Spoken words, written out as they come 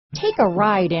Take a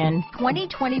ride in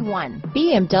 2021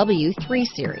 BMW 3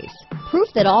 Series. Proof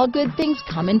that all good things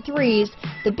come in threes,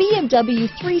 the BMW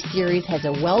 3 Series has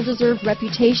a well-deserved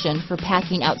reputation for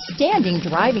packing outstanding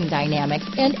driving dynamics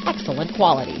and excellent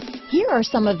quality. Here are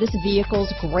some of this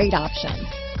vehicle's great options: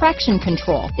 traction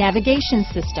control, navigation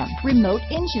system, remote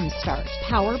engine start,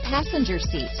 power passenger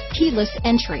seat, keyless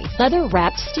entry,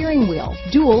 leather-wrapped steering wheel,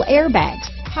 dual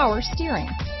airbags, power steering,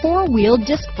 four-wheel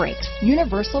disc brakes,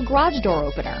 universal garage door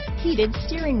opener, heated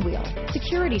steering wheel,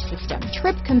 security system,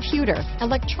 trip computer,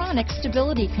 electronic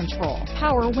stability control,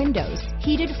 power windows,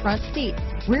 heated front seats,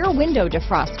 rear window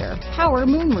defroster, power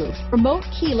moonroof, remote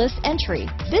keyless entry.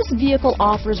 This vehicle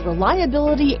offers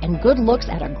reliability and good looks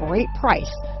at a great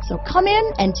price. So come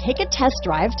in and take a test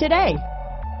drive today.